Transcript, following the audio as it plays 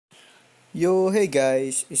Yo, hey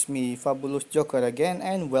guys, it's me Fabulous Joker again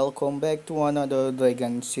and welcome back to another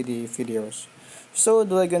Dragon City videos. So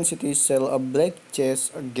Dragon City sell a black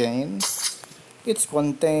chest again. It's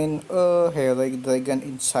contain a heroic dragon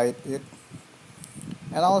inside it.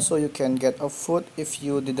 And also you can get a food if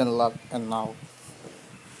you didn't lock and now.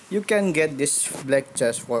 You can get this black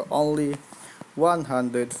chest for only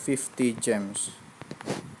 150 gems.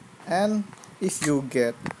 And if you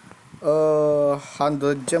get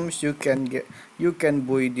 100 gems you can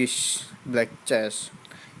buy this black chest.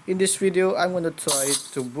 In this video I'm gonna try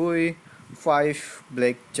to buy 5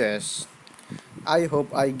 black chests. I hope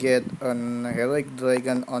I get an heroic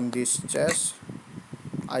dragon on this chest.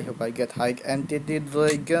 I hope I get high entity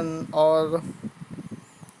dragon or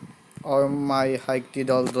my high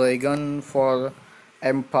tidal dragon for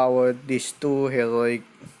empower these two heroic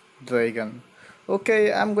dragon.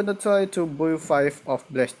 Okay, I'm gonna try to buy 5 of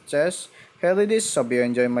blessed chests. Here it is, hope you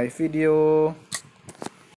enjoy my video.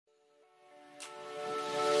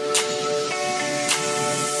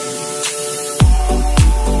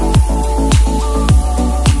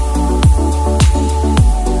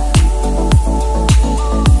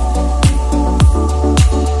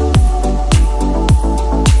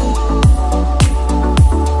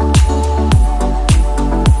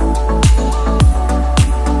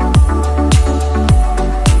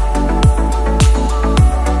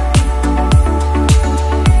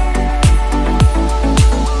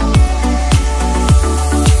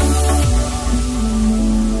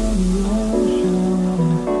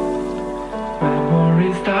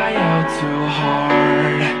 Die out too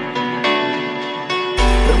hard.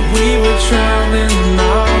 But we were traveling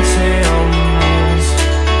mountains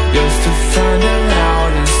just to find the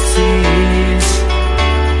loudest seas.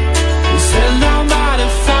 We set down by the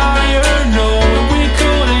fire, knowing we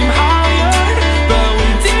could aim higher, but we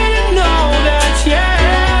didn't know that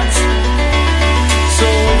yet. So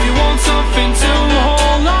if you want something to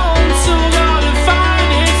hold on to, gotta find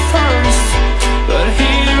it first. But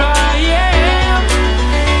here I am,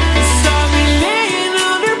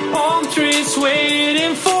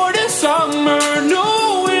 waiting for the summer,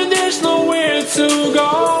 knowing there's nowhere to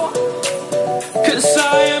go. 'Cause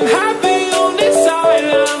I am happy on this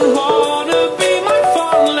island, wanna be my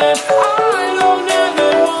farmland. I don't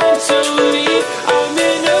ever want to leave, I'm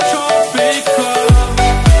in a tropic club.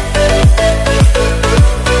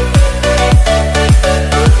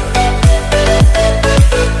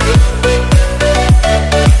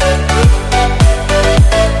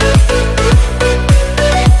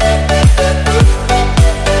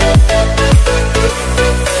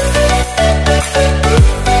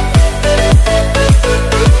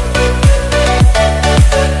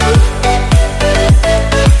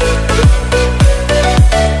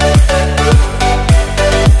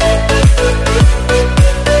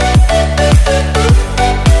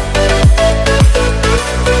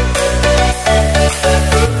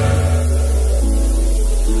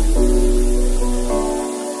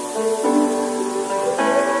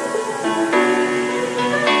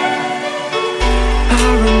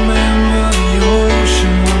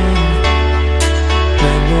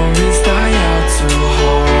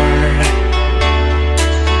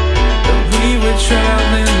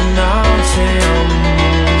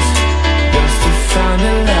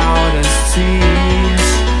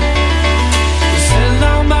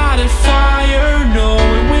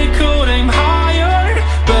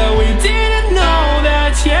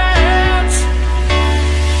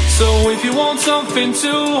 If you want something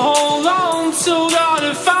to hold on to,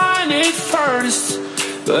 gotta find it first.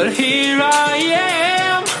 But here I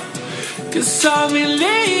am, 'cause I've been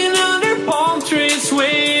laying under palm trees,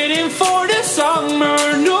 waiting for the summer,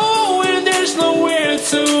 knowing there's nowhere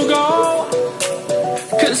to go.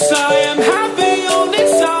 'Cause I am happy